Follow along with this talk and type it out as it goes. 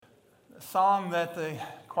song that the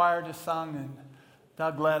choir just sung and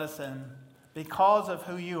Doug led us in, Because of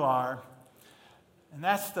Who You Are. And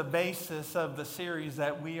that's the basis of the series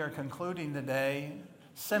that we are concluding today,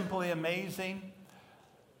 Simply Amazing.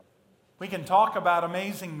 We can talk about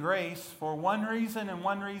amazing grace for one reason and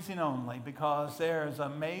one reason only, because there is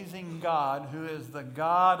an amazing God who is the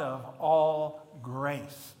God of all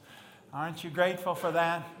grace. Aren't you grateful for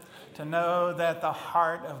that? To know that the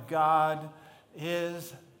heart of God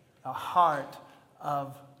is a heart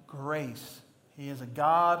of grace. He is a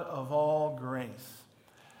God of all grace.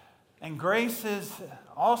 And grace is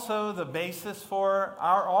also the basis for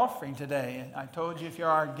our offering today. I told you if you're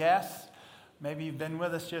our guest, maybe you've been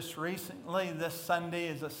with us just recently, this Sunday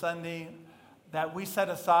is a Sunday that we set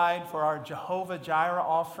aside for our Jehovah Jireh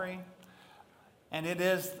offering. And it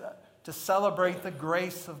is to celebrate the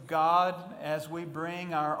grace of God as we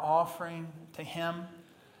bring our offering to Him.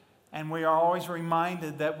 And we are always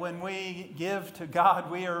reminded that when we give to God,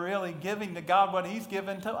 we are really giving to God what He's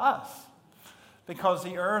given to us. Because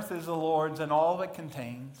the earth is the Lord's and all it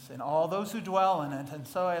contains, and all those who dwell in it. And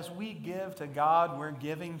so as we give to God, we're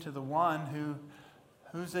giving to the one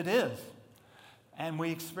whose it is. And we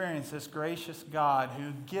experience this gracious God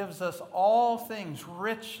who gives us all things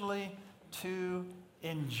richly to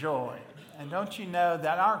enjoy. And don't you know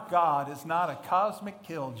that our God is not a cosmic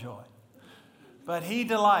killjoy, but He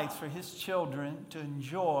delights for His children to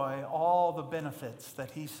enjoy all the benefits that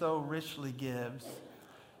He so richly gives.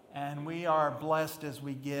 And we are blessed as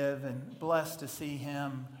we give and blessed to see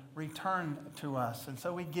Him return to us. And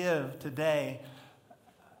so we give today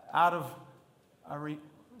out of a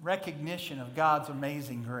recognition of God's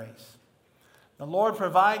amazing grace. The Lord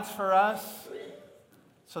provides for us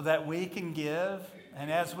so that we can give.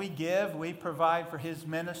 And as we give, we provide for His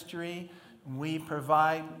ministry. We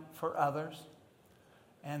provide for others.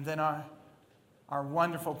 And then our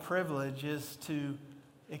wonderful privilege is to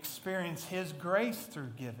experience His grace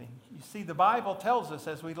through giving. You see, the Bible tells us,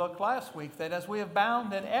 as we looked last week, that as we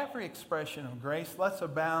abound in every expression of grace, let's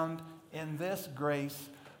abound in this grace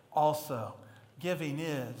also. Giving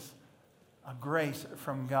is a grace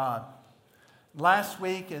from God. Last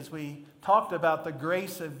week, as we talked about the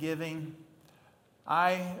grace of giving,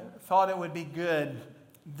 I thought it would be good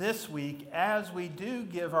this week, as we do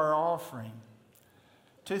give our offering,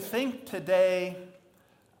 to think today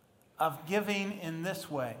of giving in this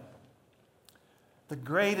way. The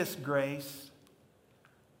greatest grace,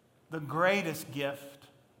 the greatest gift,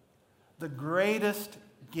 the greatest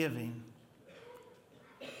giving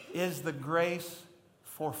is the grace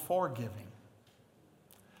for forgiving.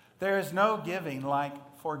 There is no giving like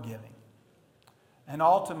forgiving. And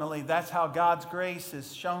ultimately, that's how God's grace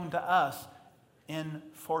is shown to us in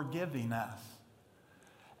forgiving us.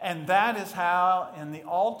 And that is how, in the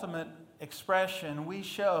ultimate expression, we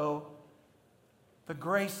show the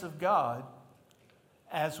grace of God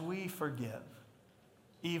as we forgive,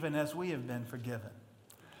 even as we have been forgiven.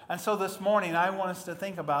 And so this morning, I want us to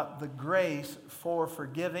think about the grace for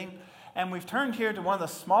forgiving. And we've turned here to one of the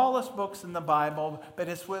smallest books in the Bible, but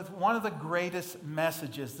it's with one of the greatest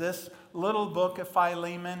messages. This little book of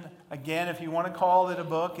Philemon, again, if you want to call it a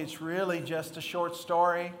book, it's really just a short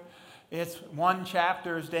story. It's one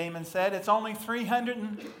chapter, as Damon said. It's only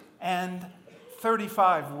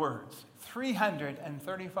 335 words.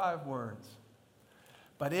 335 words.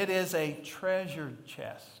 But it is a treasured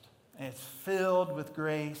chest. It's filled with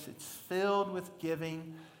grace. It's filled with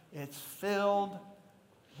giving. It's filled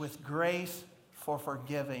with grace for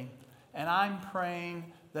forgiving. And I'm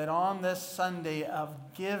praying that on this Sunday of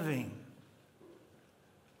giving,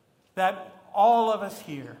 that all of us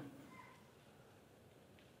here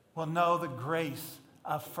will know the grace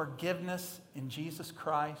of forgiveness in Jesus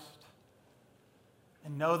Christ,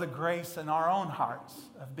 and know the grace in our own hearts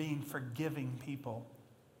of being forgiving people.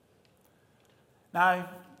 Now, I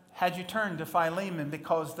had you turn to Philemon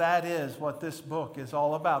because that is what this book is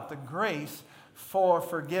all about, the grace for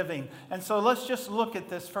forgiving. And so let's just look at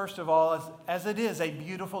this, first of all, as it is a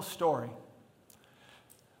beautiful story.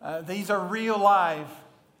 These are real live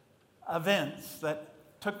events that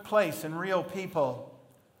took place in real people.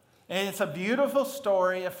 And it's a beautiful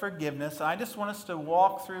story of forgiveness. I just want us to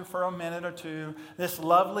walk through for a minute or two this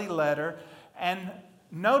lovely letter and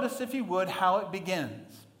notice, if you would, how it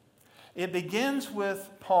begins. It begins with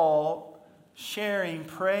Paul sharing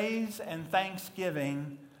praise and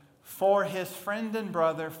thanksgiving for his friend and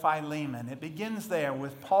brother Philemon. It begins there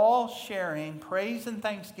with Paul sharing praise and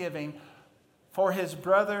thanksgiving for his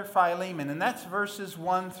brother Philemon. And that's verses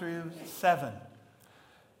 1 through 7.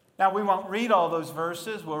 Now, we won't read all those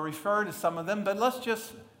verses. We'll refer to some of them. But let's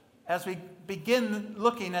just, as we begin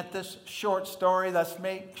looking at this short story, let's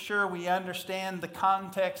make sure we understand the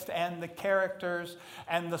context and the characters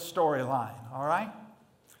and the storyline, all right?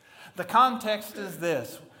 The context is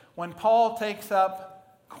this. When Paul takes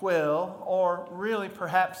up quill, or really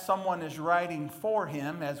perhaps someone is writing for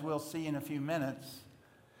him, as we'll see in a few minutes,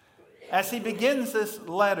 as he begins this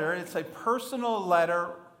letter, it's a personal letter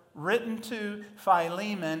written to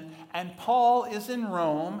Philemon, and Paul is in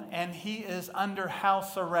Rome and he is under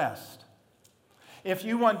house arrest. If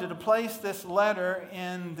you wanted to place this letter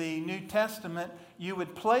in the New Testament, you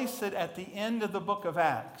would place it at the end of the book of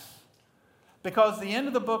Acts. Because the end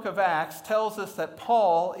of the book of Acts tells us that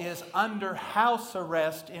Paul is under house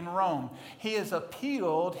arrest in Rome. He has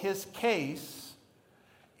appealed his case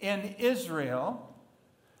in Israel,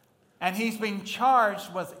 and he's been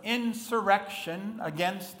charged with insurrection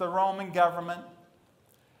against the Roman government.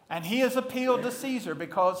 And he has appealed to Caesar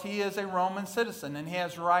because he is a Roman citizen and he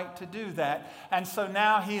has right to do that. And so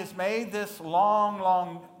now he has made this long,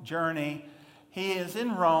 long journey. He is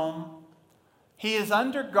in Rome. He is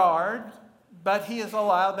under guard, but he is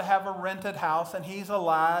allowed to have a rented house, and he's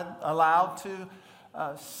allowed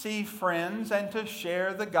to see friends and to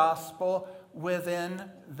share the gospel within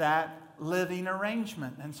that living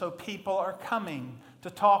arrangement. And so people are coming to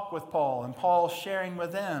talk with Paul, and Paul's sharing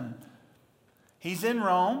with them. He's in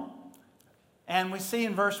Rome, and we see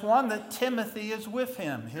in verse 1 that Timothy is with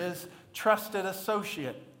him, his trusted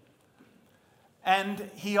associate. And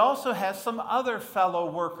he also has some other fellow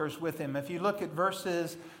workers with him. If you look at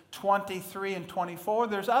verses 23 and 24,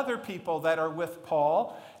 there's other people that are with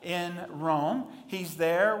Paul in Rome. He's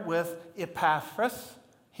there with Epaphras.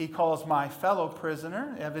 He calls my fellow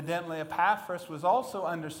prisoner. Evidently, Epaphras was also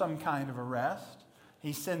under some kind of arrest.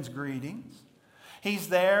 He sends greetings. He's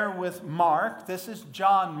there with Mark. This is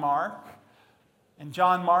John Mark. And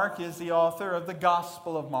John Mark is the author of the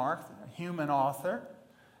Gospel of Mark, a human author.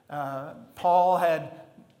 Paul had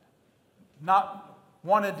not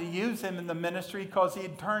wanted to use him in the ministry because he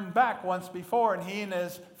had turned back once before, and he and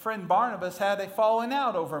his friend Barnabas had a falling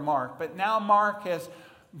out over Mark. But now Mark has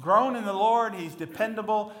grown in the Lord, he's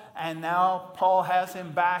dependable, and now Paul has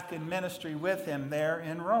him back in ministry with him there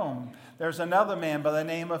in Rome. There's another man by the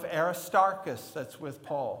name of Aristarchus that's with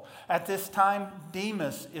Paul. At this time,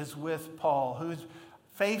 Demas is with Paul, who's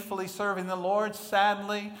faithfully serving the Lord.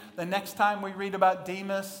 Sadly, the next time we read about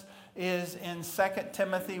Demas is in 2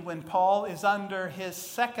 Timothy, when Paul is under his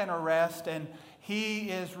second arrest and he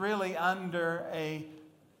is really under a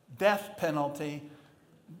death penalty.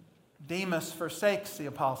 Demas forsakes the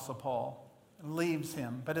Apostle Paul and leaves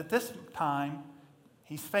him. But at this time,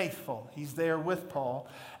 he's faithful. He's there with Paul.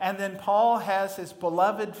 And then Paul has his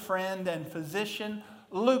beloved friend and physician,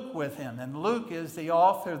 Luke, with him. And Luke is the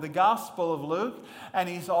author of the Gospel of Luke, and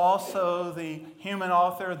he's also the human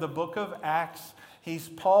author of the book of Acts. He's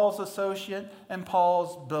Paul's associate and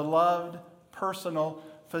Paul's beloved personal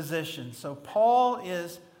physician. So Paul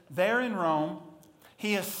is there in Rome.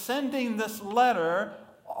 He is sending this letter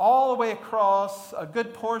all the way across a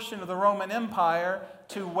good portion of the Roman Empire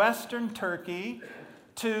to Western Turkey,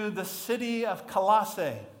 to the city of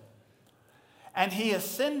Colossae. And he is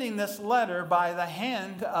sending this letter by the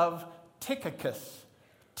hand of Tychicus.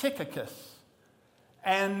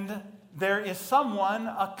 And there is someone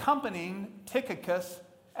accompanying Tychicus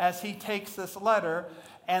as he takes this letter,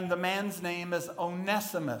 and the man's name is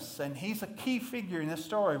Onesimus, and he's a key figure in this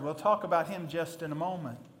story. We'll talk about him just in a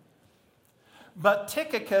moment. But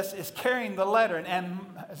Tychicus is carrying the letter, and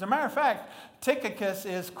as a matter of fact, Tychicus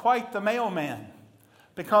is quite the mailman,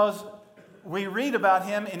 because we read about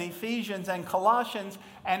him in Ephesians and Colossians,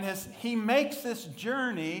 and he makes this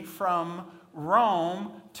journey from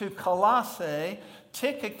Rome to Colossae.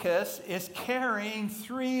 Tychicus is carrying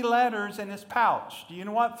 3 letters in his pouch. Do you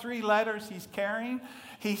know what 3 letters he's carrying?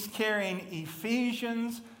 He's carrying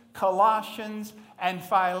Ephesians, Colossians, and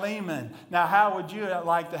Philemon. Now, how would you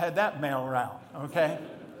like to have that mail route, okay?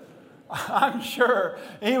 I'm sure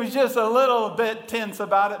he was just a little bit tense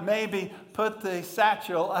about it. Maybe put the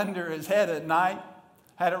satchel under his head at night,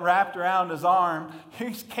 had it wrapped around his arm.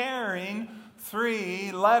 He's carrying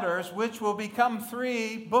 3 letters, which will become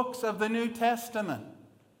 3 books of the New Testament.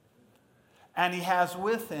 And he has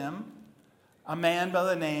with him a man by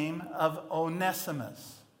the name of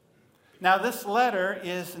Onesimus. Now, this letter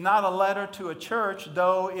is not a letter to a church,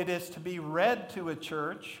 though it is to be read to a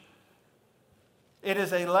church. It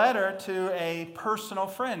is a letter to a personal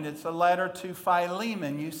friend. It's a letter to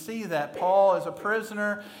Philemon. You see that Paul is a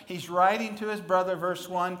prisoner. He's writing to his brother, verse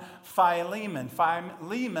 1, Philemon.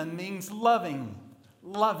 Philemon means loving.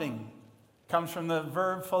 Loving comes from the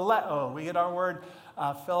verb phileo. We get our word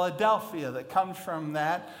Philadelphia that comes from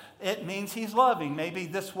that. It means he's loving. Maybe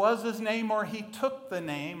this was his name, or he took the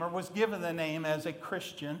name or was given the name as a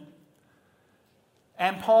Christian.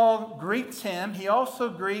 And Paul greets him. He also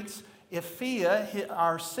greets Apphia,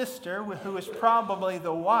 our sister, who is probably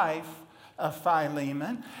the wife of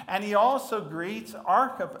Philemon. And he also greets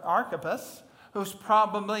Archippus, who's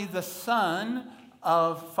probably the son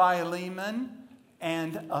of Philemon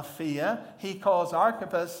and Apphia. He calls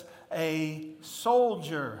Archippus a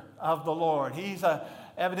soldier of the Lord. He's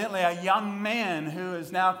evidently a young man who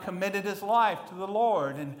has now committed his life to the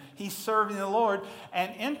Lord, and he's serving the Lord.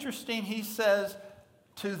 And interesting, he says,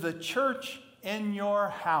 to the church in your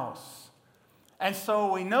house. And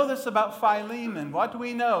so we know this about Philemon. What do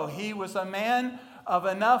we know? He was a man of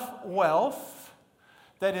enough wealth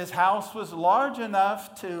that his house was large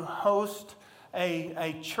enough to host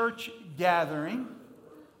a church gathering,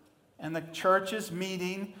 and the church is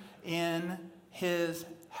meeting in his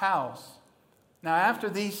house. Now, after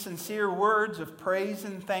these sincere words of praise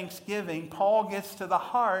and thanksgiving, Paul gets to the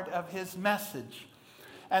heart of his message.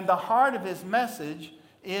 And the heart of his message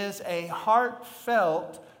is a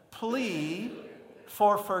heartfelt plea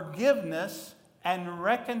for forgiveness and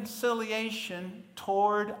reconciliation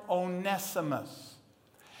toward Onesimus.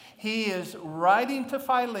 He is writing to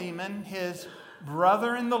Philemon, his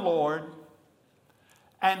brother in the Lord,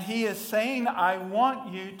 and he is saying, I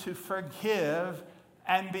want you to forgive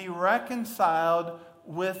and be reconciled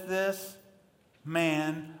with this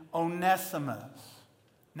man, Onesimus.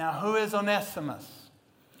 Now, who is Onesimus?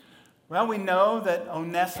 Well, we know that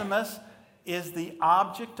Onesimus is the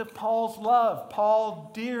object of Paul's love.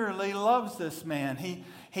 Paul dearly loves this man.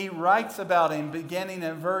 He writes about him beginning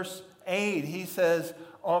in verse 8. He says,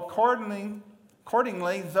 Accordingly,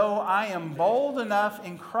 though I am bold enough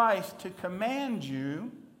in Christ to command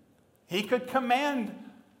you, he could command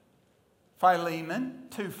Philemon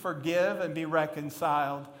to forgive and be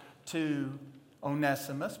reconciled to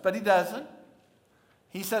Onesimus, but he doesn't.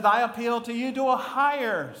 He said, I appeal to you to a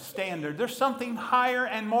higher standard. There's something higher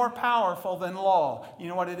and more powerful than law. You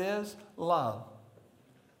know what it is? Love.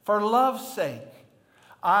 For love's sake,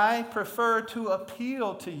 I prefer to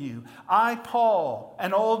appeal to you. I, Paul,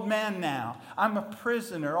 an old man now, I'm a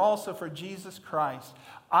prisoner also for Jesus Christ.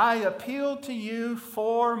 I appeal to you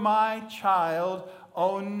for my child,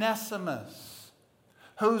 Onesimus,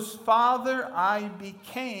 whose father I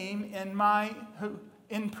became in my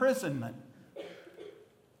imprisonment.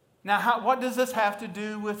 Now, what does this have to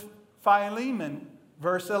do with Philemon?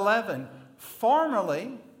 Verse 11.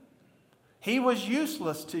 Formerly, he was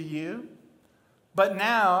useless to you, but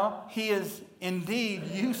now he is indeed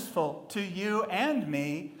useful to you and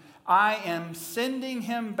me. I am sending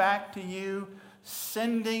him back to you,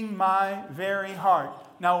 sending my very heart.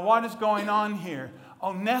 Now, what is going on here?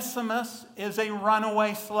 Onesimus is a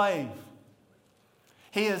runaway slave.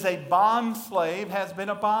 He is a bond slave, has been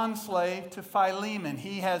a bond slave to Philemon.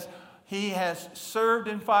 He has served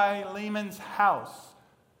in Philemon's house.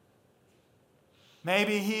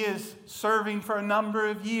 Maybe he is serving for a number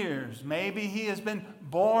of years. Maybe he has been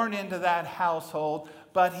born into that household,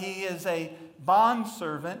 but he is a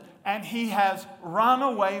bondservant, and he has run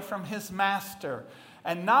away from his master.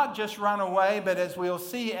 And not just run away, but as we'll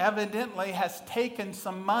see, evidently has taken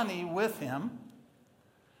some money with him.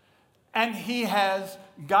 And he has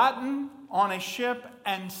gotten on a ship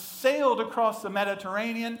and sailed across the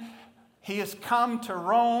Mediterranean. He has come to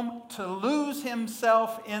Rome to lose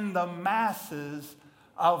himself in the masses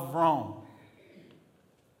of Rome.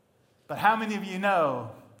 But how many of you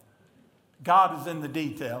know God is in the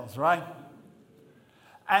details, right?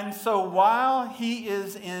 And so while he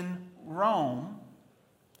is in Rome,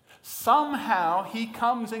 somehow he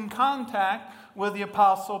comes in contact with the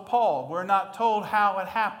Apostle Paul. We're not told how it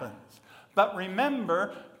happens. But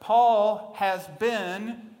remember, Paul has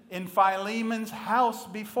been in Philemon's house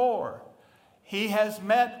before. He has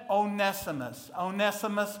met Onesimus.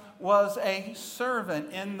 Onesimus was a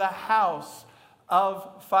servant in the house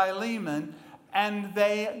of Philemon, and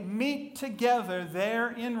they meet together there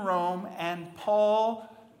in Rome, and Paul,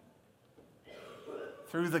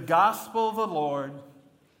 through the gospel of the Lord,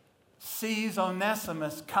 sees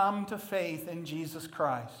Onesimus come to faith in Jesus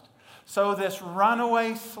Christ. So this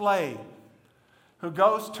runaway slave who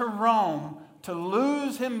goes to Rome to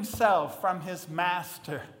lose himself from his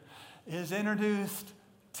master is introduced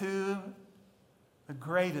to the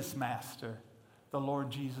greatest master, the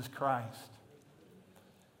Lord Jesus Christ.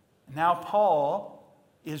 Now Paul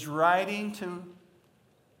is writing to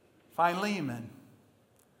Philemon.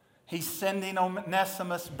 He's sending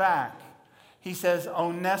Onesimus back. He says,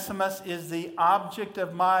 Onesimus is the object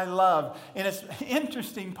of my love. And it's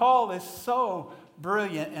interesting, Paul is so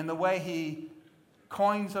brilliant in the way he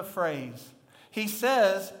coins a phrase. He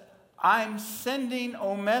says, I'm sending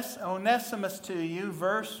Onesimus to you,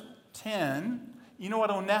 verse 10. You know what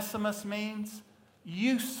Onesimus means?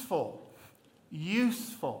 Useful.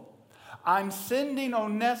 Useful. I'm sending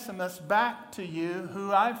Onesimus back to you,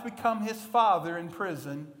 who I've become his father in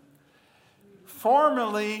prison.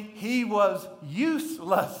 Formerly, he was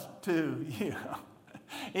useless to you.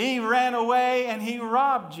 He ran away and he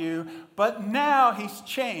robbed you, but now he's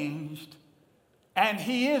changed. And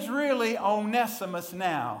he is really Onesimus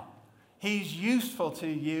now. He's useful to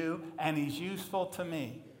you and he's useful to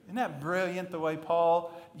me. Isn't that brilliant the way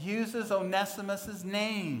Paul uses Onesimus'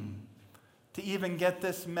 name to even get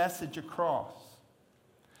this message across?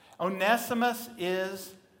 Onesimus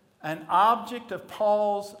is an object of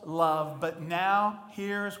Paul's love, but now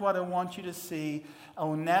here's what I want you to see.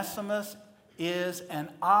 Onesimus is an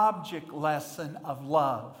object lesson of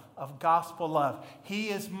love, of gospel love. He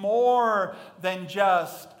is more than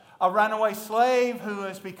just a runaway slave who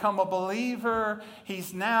has become a believer.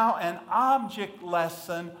 He's now an object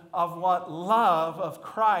lesson of what love of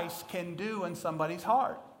Christ can do in somebody's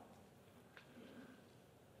heart.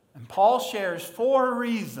 And Paul shares four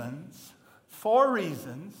reasons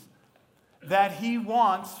that he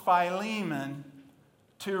wants Philemon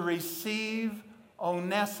to receive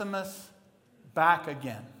Onesimus back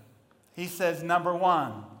again. He says, number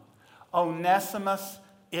one, Onesimus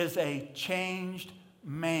is a changed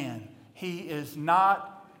man. He is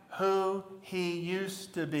not who he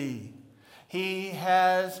used to be. He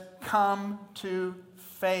has come to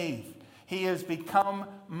faith. He has become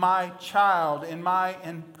my child in my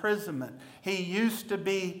imprisonment. He used to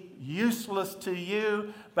be useless to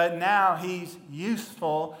you, but now he's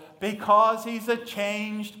useful because he's a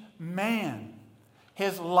changed man.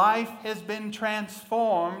 His life has been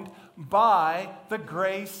transformed by the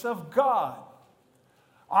grace of God.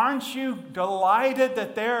 Aren't you delighted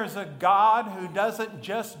that there is a God who doesn't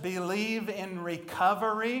just believe in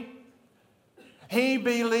recovery? He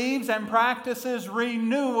believes and practices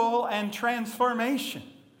renewal and transformation.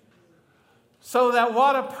 So that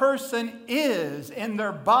what a person is in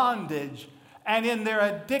their bondage and in their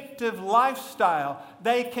addictive lifestyle,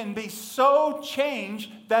 they can be so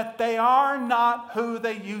changed that they are not who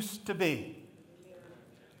they used to be.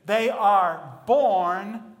 They are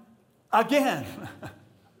born again.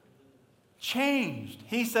 Changed.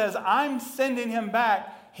 He says, I'm sending him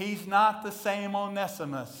back. He's not the same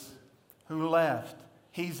Onesimus who left.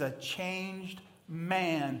 He's a changed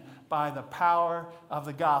man by the power of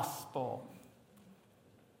the gospel.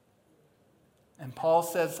 And Paul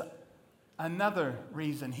says another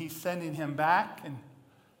reason he's sending him back and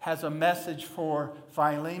has a message for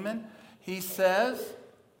Philemon. He says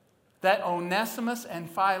that Onesimus and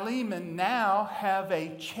Philemon now have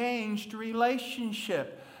a changed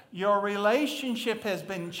relationship. Your relationship has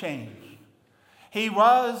been changed. He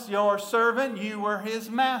was your servant. You were his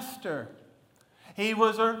master. He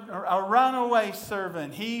was a runaway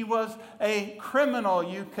servant. He was a criminal,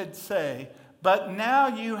 you could say. But now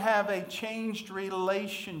you have a changed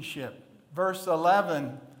relationship. Verse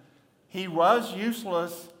 11, he was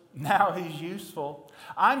useless. Now he's useful.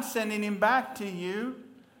 I'm sending him back to you,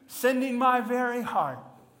 sending my very heart.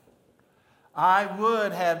 I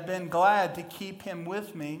would have been glad to keep him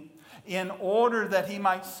with me in order that he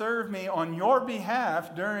might serve me on your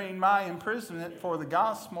behalf during my imprisonment for the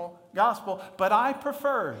gospel, but I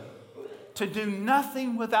preferred to do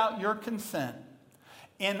nothing without your consent,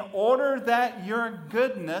 in order that your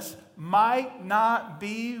goodness might not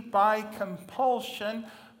be by compulsion,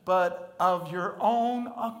 but of your own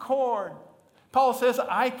accord. Paul says,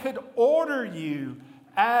 I could order you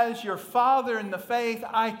as your father in the faith.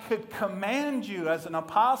 I could command you as an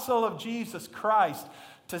apostle of Jesus Christ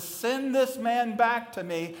to send this man back to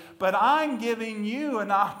me, but I'm giving you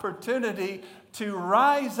an opportunity to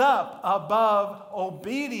rise up above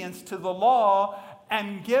obedience to the law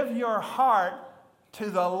and give your heart to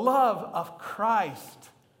the love of Christ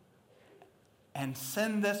and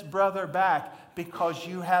send this brother back because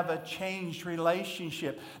you have a changed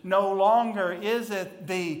relationship. No longer is it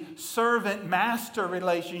the servant-master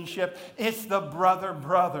relationship, it's the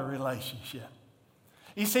brother-brother relationship.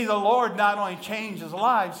 You see, the Lord not only changes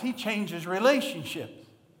lives, He changes relationships.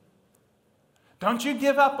 Don't you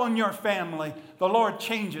give up on your family. The Lord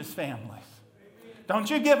changes families. Don't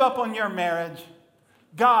you give up on your marriage.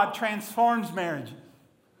 God transforms marriages.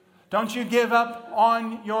 Don't you give up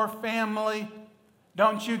on your family.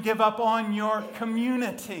 Don't you give up on your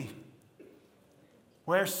community.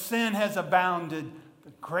 Where sin has abounded,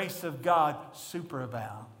 the grace of God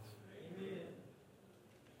superabounds.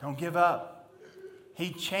 Don't give up. He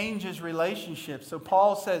changes relationships. So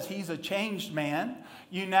Paul says he's a changed man.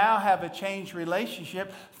 You now have a changed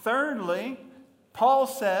relationship. Thirdly, Paul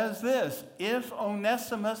says this: if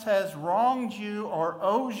Onesimus has wronged you or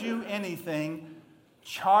owes you anything,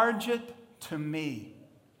 charge it to me.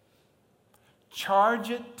 Charge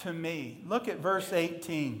it to me. Look at verse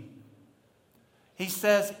 18. He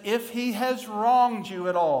says, if he has wronged you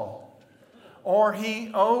at all, or he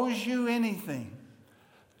owes you anything,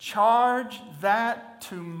 charge that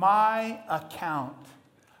to my account.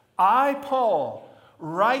 I, Paul,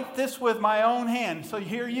 write this with my own hand. So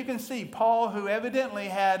here you can see Paul, who evidently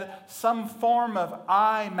had some form of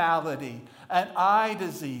eye malady, an eye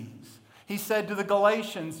disease. He said to the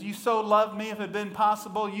Galatians, you so loved me, if it had been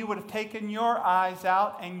possible, you would have taken your eyes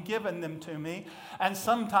out and given them to me. And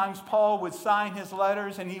sometimes Paul would sign his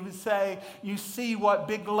letters and he would say, you see what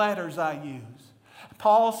big letters I use.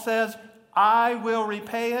 Paul says, I will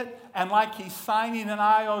repay it. And like he's signing an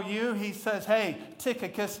IOU, he says, hey,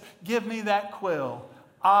 Tychicus, give me that quill.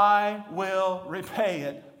 I will repay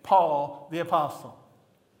it. Paul the apostle.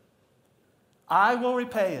 I will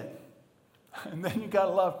repay it. And then you got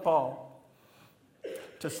to love Paul.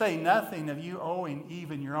 To say nothing of you owing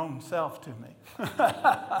even your own self to me.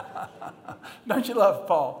 Don't you love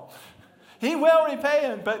Paul? He will repay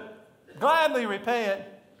it, but gladly repay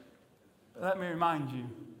it. But let me remind you,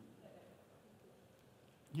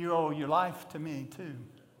 you owe your life to me too,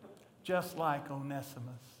 just like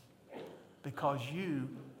Onesimus, because you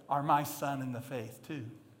are my son in the faith too.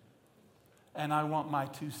 And I want my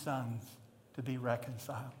two sons to be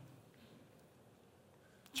reconciled.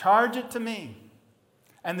 Charge it to me.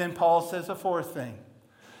 And then Paul says a fourth thing.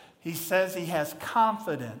 He says he has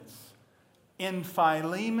confidence in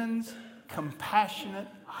Philemon's compassionate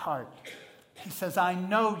heart. He says, I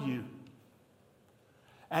know you.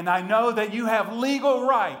 And I know that you have legal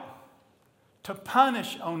right to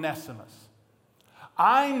punish Onesimus.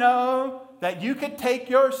 I know that you could take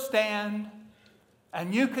your stand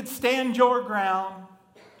and you could stand your ground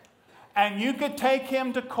and you could take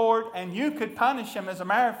him to court and you could punish him. As a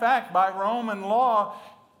matter of fact, by Roman law,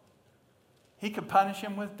 he could punish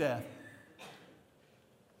him with death.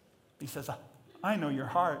 He says, I know your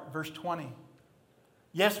heart. Verse 20.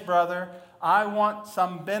 Yes, brother, I want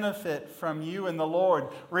some benefit from you in the Lord.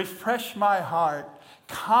 Refresh my heart.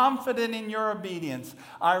 Confident in your obedience,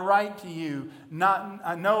 I write to you,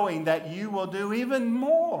 not knowing that you will do even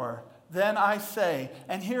more than I say.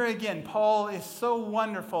 And here again, Paul is so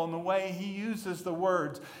wonderful in the way he uses the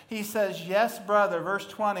words. He says, yes, brother, verse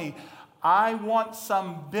 20, I want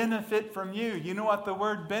some benefit from you. You know what the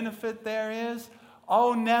word benefit there is?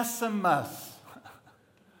 Onesimus.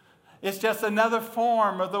 It's just another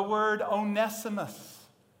form of the word Onesimus.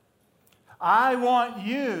 I want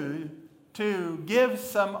you to give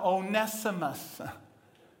some Onesimus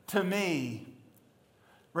to me.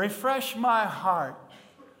 Refresh my heart.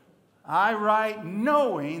 I write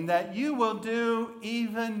knowing that you will do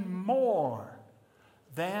even more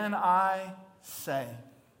than I say.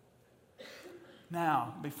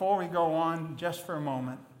 Now, before we go on just for a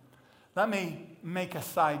moment, let me make a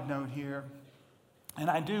side note here. And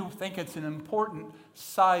I do think it's an important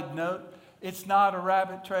side note. It's not a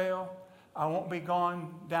rabbit trail. I won't be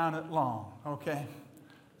going down it long, okay?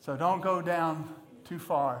 So don't go down too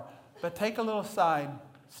far. But take a little side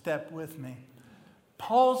step with me.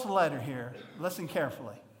 Paul's letter here, listen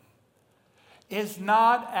carefully, is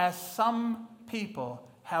not as some people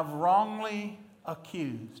have wrongly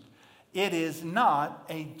accused. It is not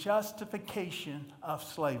a justification of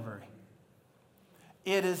slavery.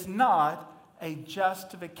 It is not a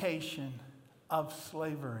justification of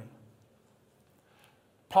slavery.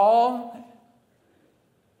 Paul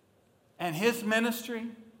and his ministry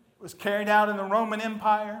was carried out in the Roman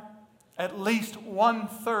Empire. At least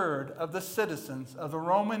 1/3 of the citizens of the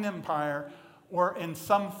Roman Empire were in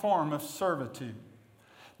some form of servitude.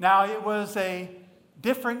 Now, it was a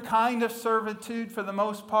different kind of servitude for the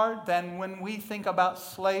most part than when we think about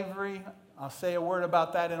slavery. I'll say a word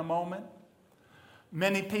about that in a moment.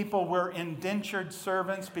 Many people were indentured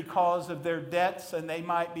servants because of their debts, and they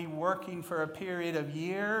might be working for a period of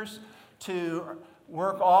years to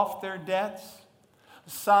work off their debts.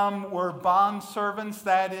 Some were bond servants,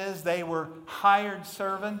 that is, they were hired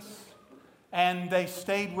servants, and they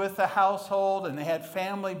stayed with the household, and they had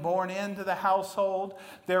family born into the household.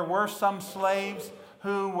 There were some slaves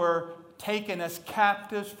who were taken as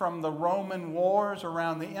captives from the Roman wars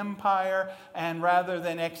around the empire, and rather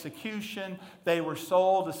than execution, they were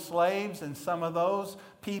sold as slaves, and some of those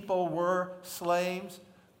people were slaves.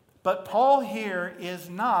 But Paul here is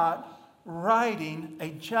not writing a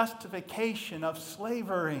justification of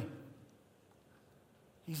slavery.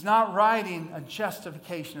 He's not writing a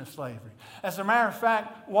justification of slavery. As a matter of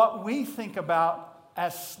fact, what we think about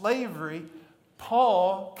as slavery,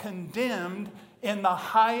 Paul condemned in the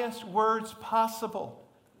highest words possible.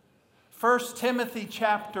 1 Timothy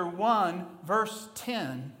chapter 1, verse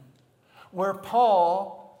 10, where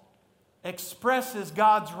Paul expresses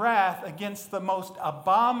God's wrath against the most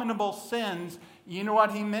abominable sins. You know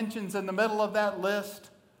what he mentions in the middle of that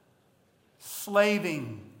list?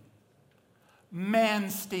 Slaving,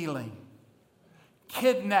 man-stealing,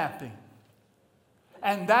 kidnapping.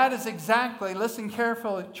 And that is exactly, listen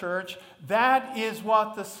carefully, church, that is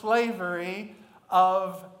what the slavery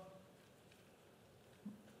of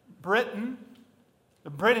Britain, the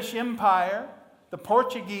British Empire, the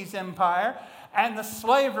Portuguese Empire, and the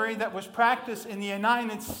slavery that was practiced in the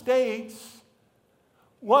United States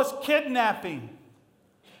was kidnapping,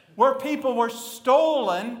 where people were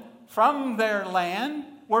stolen from their land,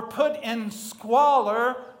 were put in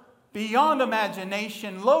squalor beyond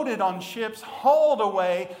imagination, loaded on ships, hauled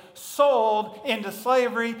away, sold into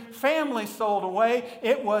slavery, families sold away.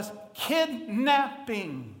 It was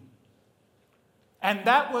kidnapping. And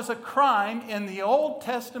that was a crime in the Old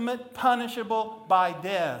Testament punishable by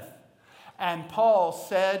death. And Paul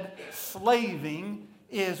said slaving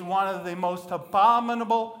is one of the most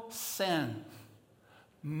abominable sins.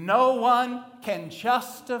 No one can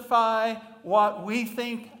justify what we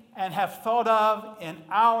think and have thought of in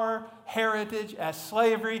our heritage as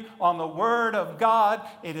slavery on the Word of God.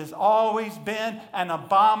 It has always been an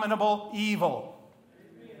abominable evil.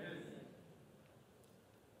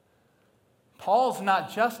 Paul's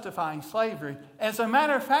not justifying slavery. As a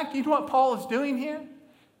matter of fact, you know what Paul is doing here?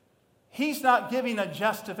 He's not giving a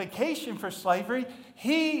justification for slavery.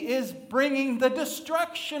 He is bringing the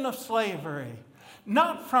destruction of slavery.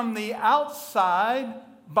 Not from the outside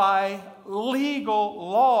by legal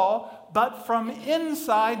law, but from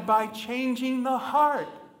inside by changing the heart.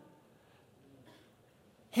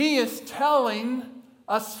 He is telling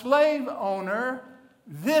a slave owner,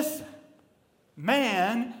 this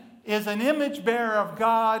man is an image bearer of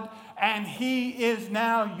God, and he is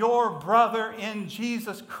now your brother in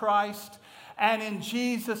Jesus Christ. And in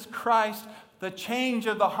Jesus Christ, the change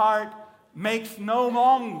of the heart makes no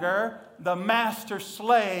longer the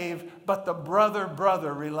master-slave, but the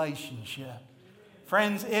brother-brother relationship.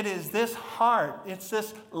 Friends, it is this heart, it's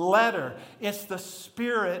this letter, it's the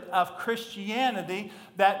spirit of Christianity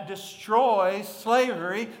that destroys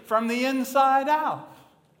slavery from the inside out.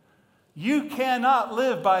 You cannot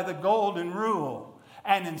live by the golden rule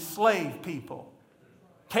and enslave people,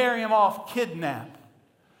 carry them off, kidnap,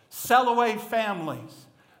 sell away families.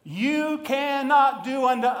 You cannot do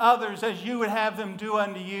unto others as you would have them do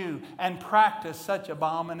unto you and practice such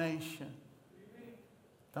abomination.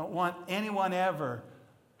 Don't want anyone ever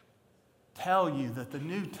tell you that the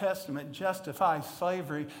New Testament justifies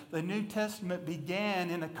slavery. The New Testament began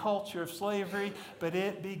in a culture of slavery, but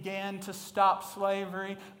it began to stop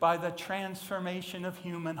slavery by the transformation of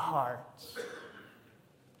human hearts.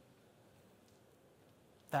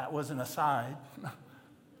 That was an aside.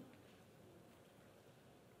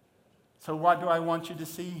 So what do I want you to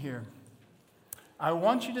see here? I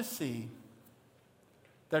want you to see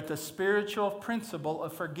that the spiritual principle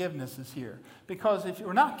of forgiveness is here. Because if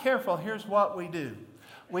you're not careful, here's what we do.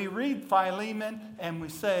 We read Philemon and we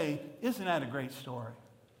say, isn't that a great story?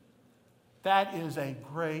 That is a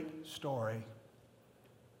great story.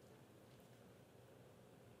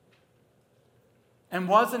 And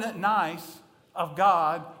wasn't it nice of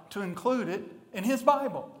God to include it in His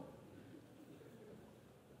Bible?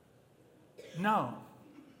 No.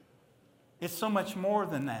 It's so much more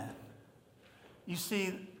than that. You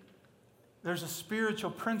see, there's a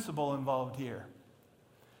spiritual principle involved here.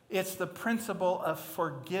 It's the principle of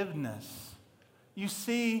forgiveness. You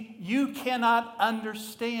see, you cannot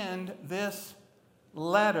understand this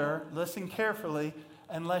letter, listen carefully,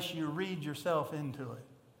 unless you read yourself into it.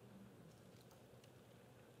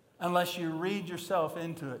 Unless you read yourself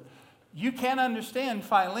into it. You can't understand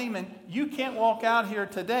Philemon. You can't walk out here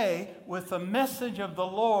today with the message of the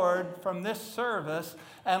Lord from this service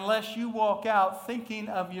unless you walk out thinking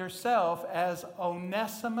of yourself as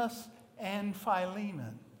Onesimus and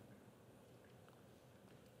Philemon.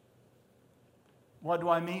 What do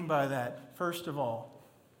I mean by that? First of all,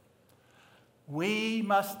 we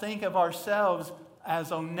must think of ourselves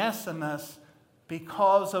as Onesimus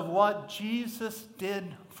because of what Jesus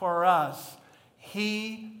did for us.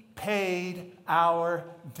 He paid our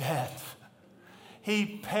debt. He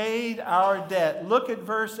paid our debt. Look at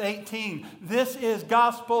verse 18. This is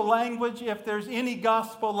gospel language. If there's any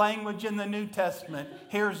gospel language in the New Testament,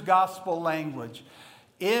 here's gospel language.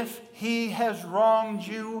 If he has wronged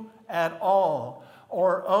you at all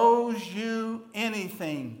or owes you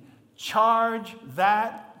anything, charge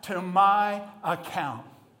that to my account.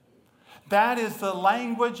 That is the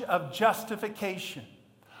language of justification.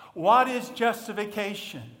 What is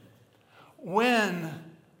justification? When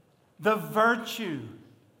the virtue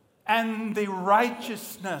and the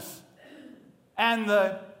righteousness and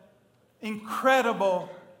the incredible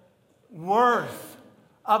worth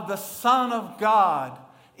of the Son of God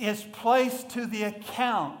is placed to the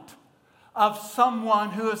account of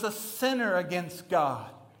someone who is a sinner against God.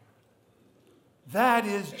 That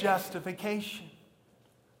is justification.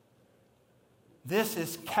 This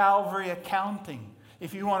is Calvary accounting.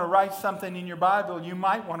 If you want to write something in your Bible, you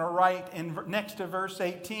might want to write next to verse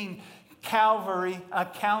 18, Calvary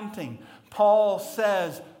accounting. Paul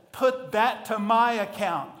says, put that to my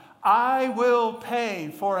account. I will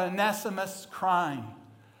pay for Onesimus' crime.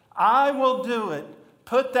 I will do it.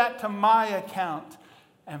 Put that to my account.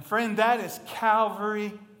 And friend, that is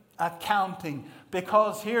Calvary accounting.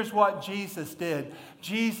 Because here's what Jesus did.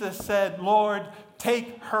 Jesus said, Lord,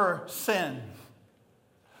 take her sin.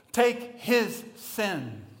 Take his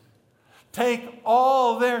sin. Take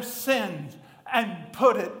all their sins and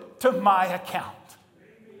put it to my account.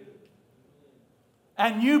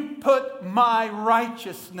 And you put my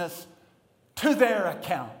righteousness to their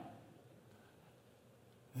account.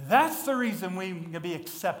 That's the reason we can be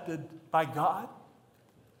accepted by God.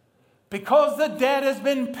 Because the debt has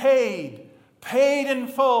been paid in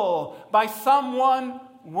full by someone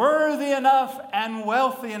worthy enough and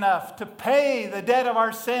wealthy enough to pay the debt of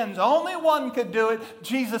our sins. Only one could do it,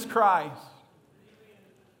 Jesus Christ.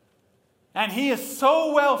 And he is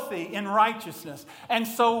so wealthy in righteousness and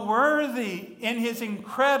so worthy in his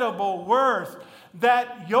incredible worth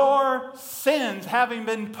that your sins, having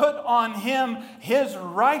been put on him, his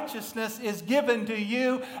righteousness is given to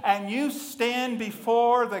you, and you stand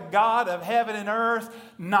before the God of heaven and earth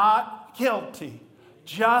not guilty,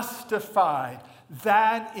 justified.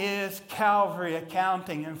 That is Calvary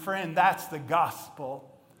accounting. And friend, that's the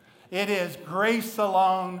gospel. It is grace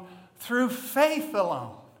alone, through faith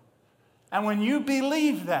alone. And when you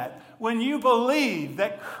believe that, when you believe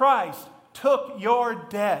that Christ took your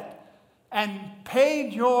debt and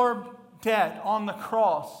paid your debt on the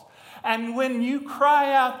cross, and when you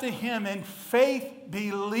cry out to him in faith,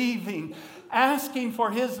 believing, asking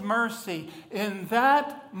for his mercy, in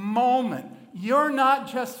that moment, you're not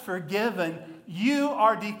just forgiven, you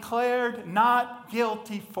are declared not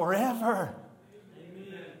guilty forever.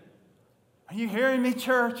 Amen. Are you hearing me,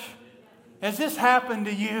 church? Has this happened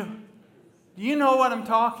to you? Do you know what I'm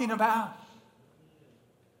talking about?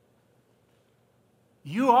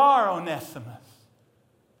 You are Onesimus.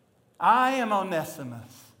 I am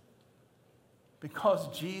Onesimus. Because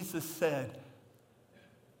Jesus said,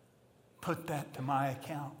 put that to my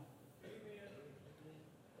account.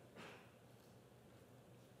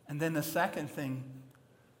 And then the second thing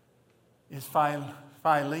is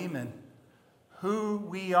Philemon. Who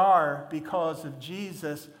we are because of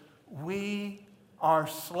Jesus, we are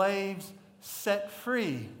slaves set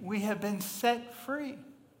free. We have been set free.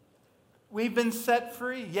 We've been set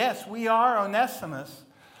free. Yes, we are Onesimus,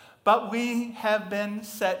 but we have been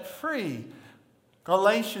set free.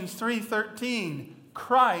 Galatians 3:13,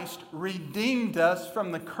 Christ redeemed us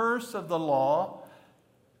from the curse of the law,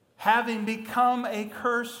 having become a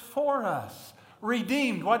curse for us.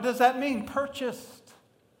 Redeemed, what does that mean? Purchased.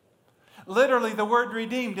 Literally, the word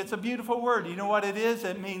redeemed, it's a beautiful word. You know what it is?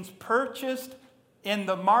 It means purchased in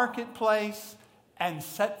the marketplace and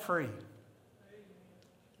set free.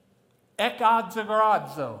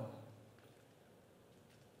 Ekazograzo.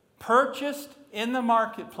 Purchased in the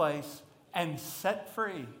marketplace and set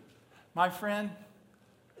free. My friend,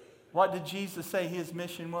 what did Jesus say his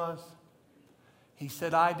mission was? He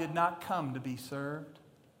said, I did not come to be served.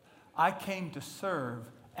 I came to serve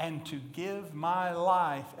and to give my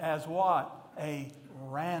life as what? A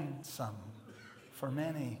ransom for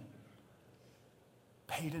many.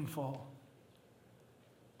 Paid in full.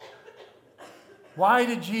 Why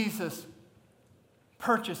did Jesus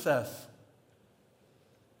purchase us?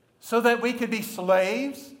 So that we could be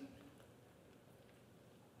slaves?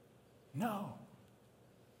 No.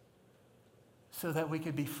 So that we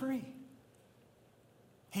could be free.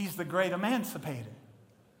 He's the great emancipator.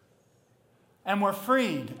 And we're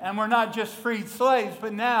freed. And we're not just freed slaves,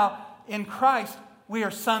 but now in Christ we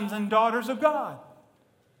are sons and daughters of God.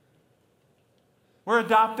 We're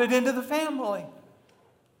adopted into the family.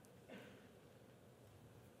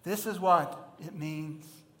 This is what it means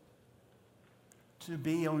to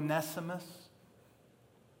be Onesimus.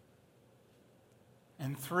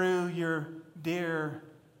 And through your dear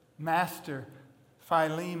master,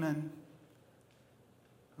 Philemon,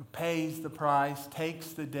 who pays the price, takes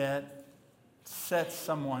the debt, sets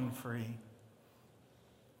someone free.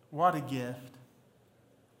 What a gift.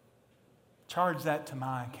 Charge that to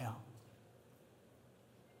my account.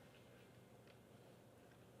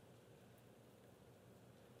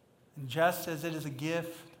 And just as it is a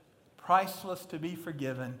gift, priceless to be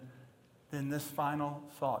forgiven, then this final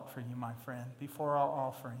thought for you, my friend, before our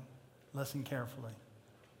offering. Listen carefully.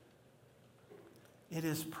 It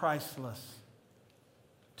is priceless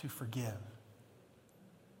to forgive.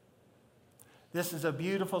 This is a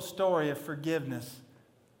beautiful story of forgiveness.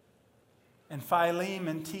 And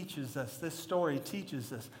Philemon teaches us, this story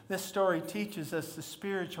teaches us the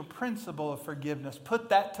spiritual principle of forgiveness. Put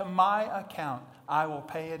that to my account. I will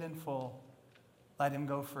pay it in full. Let him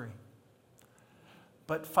go free.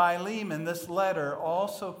 But Philemon, this letter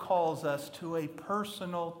also calls us to a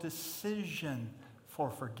personal decision for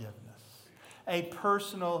forgiveness. A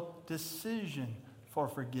personal decision for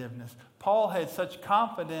forgiveness. Paul had such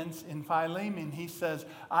confidence in Philemon. He says,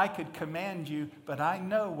 I could command you, but I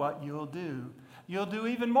know what you'll do. You'll do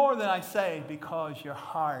even more than I say because your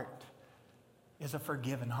heart is a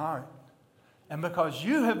forgiven heart. And because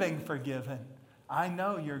you have been forgiven, I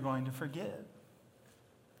know you're going to forgive.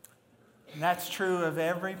 And that's true of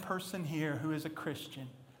every person here who is a Christian.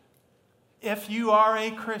 If you are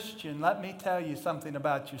a Christian, let me tell you something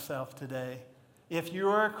about yourself today. If you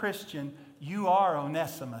are a Christian, you are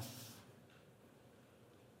Onesimus.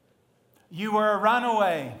 You were a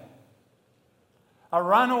runaway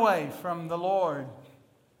from the Lord.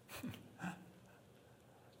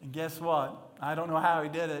 And guess what? I don't know how he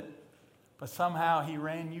did it, but somehow he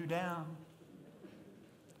ran you down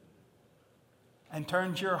and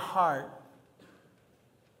turned your heart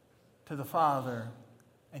to the Father,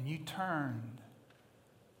 and you turned.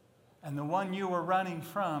 And the one you were running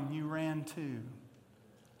from, you ran to.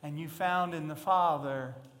 And you found in the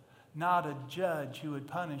Father not a judge who would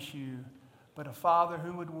punish you, but a Father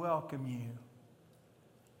who would welcome you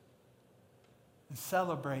and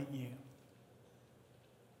celebrate you.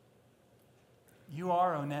 You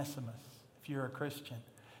are Onesimus if you're a Christian.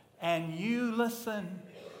 And you, listen,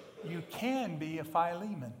 you can be a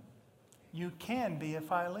Philemon. You can be a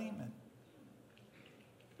Philemon.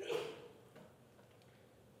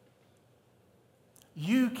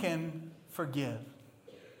 You can forgive.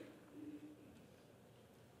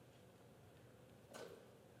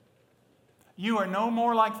 You are no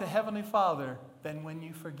more like the Heavenly Father than when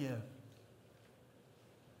you forgive.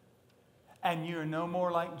 And you are no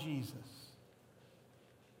more like Jesus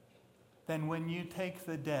than when you take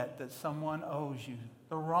the debt that someone owes you,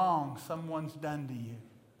 the wrong someone's done to you,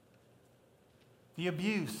 the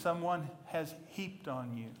abuse someone has heaped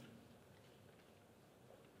on you,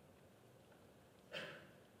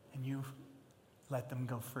 and you let them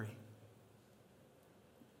go free.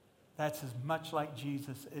 That's as much like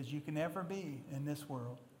Jesus as you can ever be in this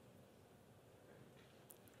world.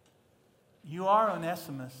 You are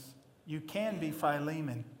Onesimus. You can be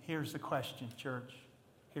Philemon. Here's the question, church.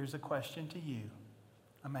 Here's a question to you.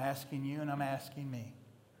 I'm asking you and I'm asking me.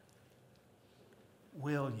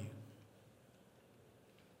 Will you?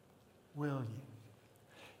 Will you?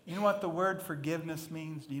 You know what the word forgiveness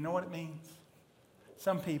means? Do you know what it means?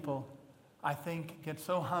 Some people, I think, get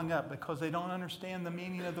so hung up because they don't understand the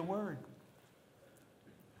meaning of the word.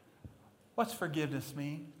 What's forgiveness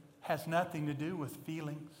mean? Has nothing to do with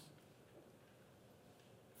feelings.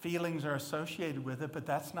 Feelings are associated with it, but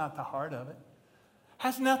that's not the heart of it.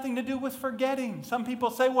 Has nothing to do with forgetting. Some people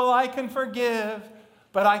say, well, I can forgive,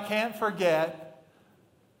 but I can't forget.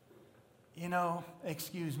 You know,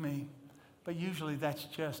 excuse me, but usually that's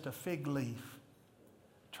just a fig leaf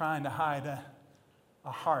trying to hide a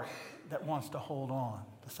heart that wants to hold on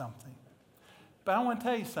to something. But I want to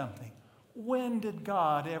tell you something. When did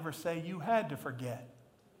God ever say you had to forget?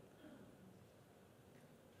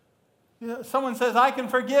 You know, someone says, I can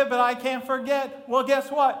forgive, but I can't forget. Well, guess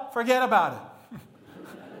what? Forget about it.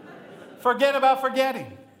 Forget about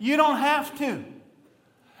forgetting. You don't have to.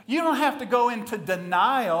 You don't have to go into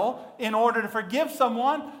denial in order to forgive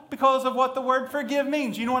someone because of what the word forgive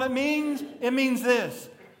means. You know what it means? It means this: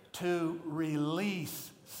 to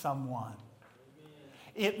release someone.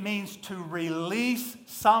 It means to release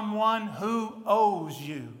someone who owes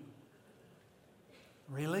you.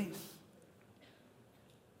 Release.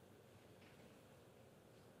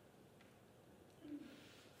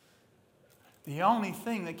 The only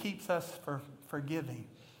thing that keeps us from forgiving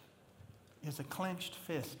is a clenched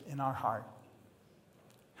fist in our heart.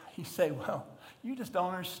 You say, well, you just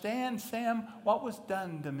don't understand, Sam, what was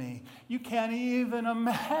done to me. You can't even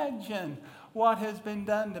imagine what has been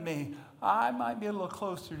done to me. I might be a little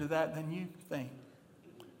closer to that than you think.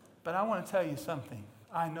 But I want to tell you something.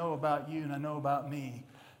 I know about you and I know about me.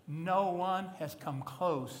 No one has come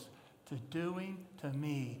close to doing to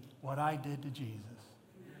me what I did to Jesus.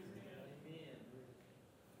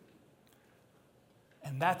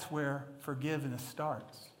 And that's where forgiveness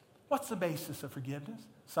starts. What's the basis of forgiveness?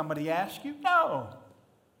 Somebody asked you? No.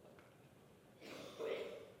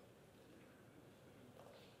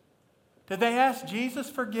 Did they ask Jesus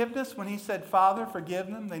forgiveness when he said, Father, forgive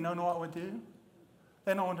them? They don't know what to do.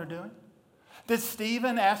 They know what they're doing. Did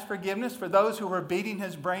Stephen ask forgiveness for those who were beating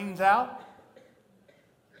his brains out?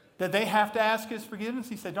 Did they have to ask his forgiveness?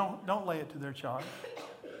 He said, don't lay it to their charge.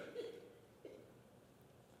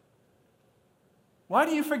 Why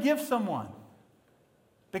do you forgive someone?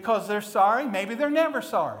 Because they're sorry? Maybe they're never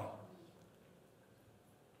sorry.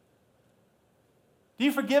 Do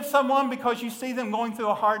you forgive someone because you see them going through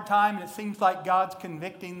a hard time and it seems like God's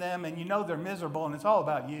convicting them and you know they're miserable and it's all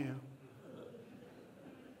about you?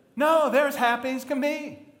 No, they're as happy as can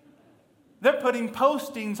be. They're putting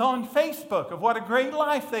postings on Facebook of what a great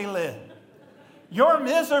life they live. You're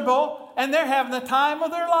miserable and they're having the time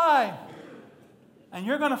of their life. And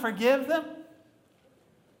you're going to forgive them?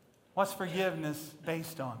 What's forgiveness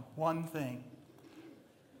based on? One thing.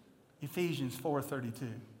 Ephesians 4:32.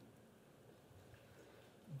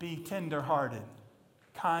 Be tenderhearted,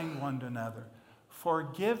 kind one to another,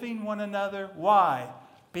 forgiving one another. Why?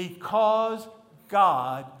 Because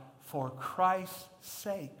God, for Christ's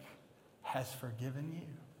sake, has forgiven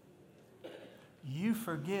you. You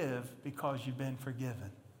forgive because you've been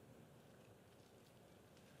forgiven.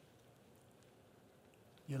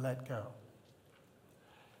 You let go.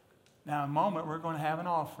 Now, in a moment, we're going to have an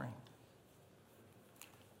offering.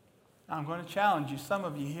 I'm going to challenge you. Some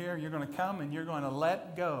of you here, you're going to come and you're going to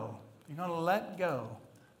let go. You're going to let go.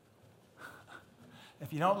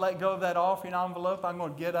 If you don't let go of that offering envelope, I'm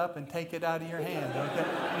going to get up and take it out of your hand.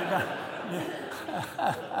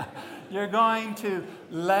 Okay? You're going to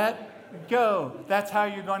let go. That's how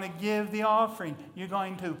you're going to give the offering. You're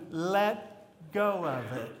going to let go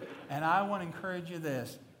of it. And I want to encourage you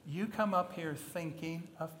this. You come up here thinking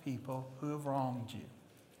of people who have wronged you.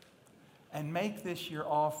 And make this your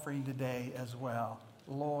offering today as well.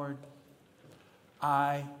 Lord,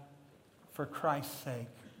 I, for Christ's sake,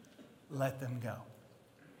 let them go.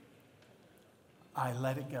 I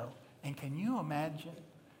let it go. And can you imagine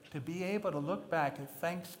to be able to look back at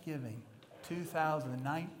Thanksgiving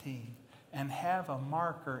 2019 and have a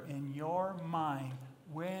marker in your mind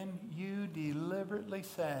when you deliberately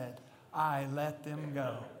said, I let them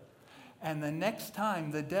go. And the next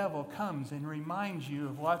time the devil comes and reminds you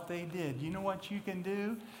of what they did, you know what you can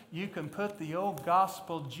do? You can put the old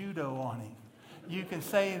gospel judo on him. You can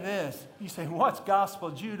say this. You say, what's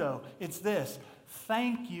gospel judo? It's this.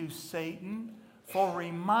 Thank you, Satan, for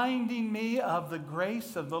reminding me of the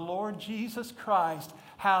grace of the Lord Jesus Christ,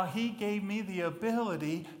 how he gave me the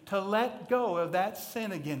ability to let go of that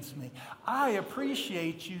sin against me. I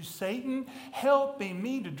appreciate you, Satan, helping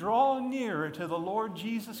me to draw nearer to the Lord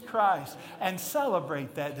Jesus Christ and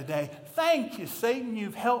celebrate that today. Thank you, Satan.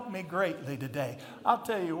 You've helped me greatly today. I'll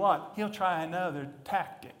tell you what, he'll try another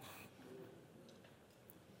tactic.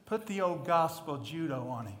 Put the old gospel judo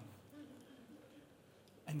on him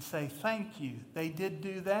and say, thank you. They did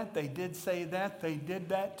do that. They did say that. They did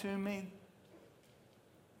that to me.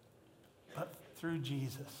 But through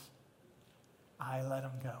Jesus, I let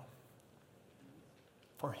them go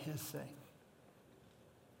for his sake.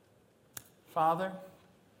 Father,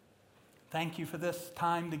 thank you for this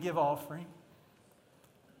time to give offering.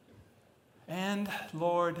 And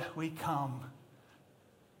Lord, we come.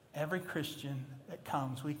 Every Christian that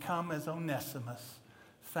comes, we come as Onesimus.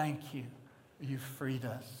 Thank you. You freed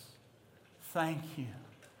us. Thank you.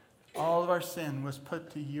 All of our sin was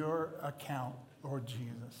put to your account, Lord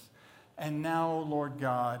Jesus. And now, Lord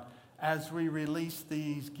God, as we release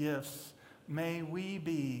these gifts, may we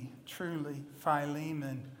be truly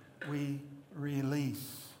Philemon we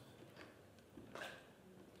release,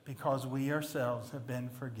 because we ourselves have been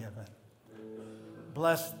forgiven.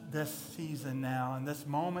 Bless this season now and this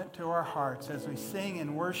moment to our hearts as we sing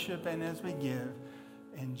and worship and as we give.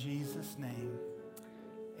 In Jesus' name,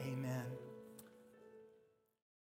 amen.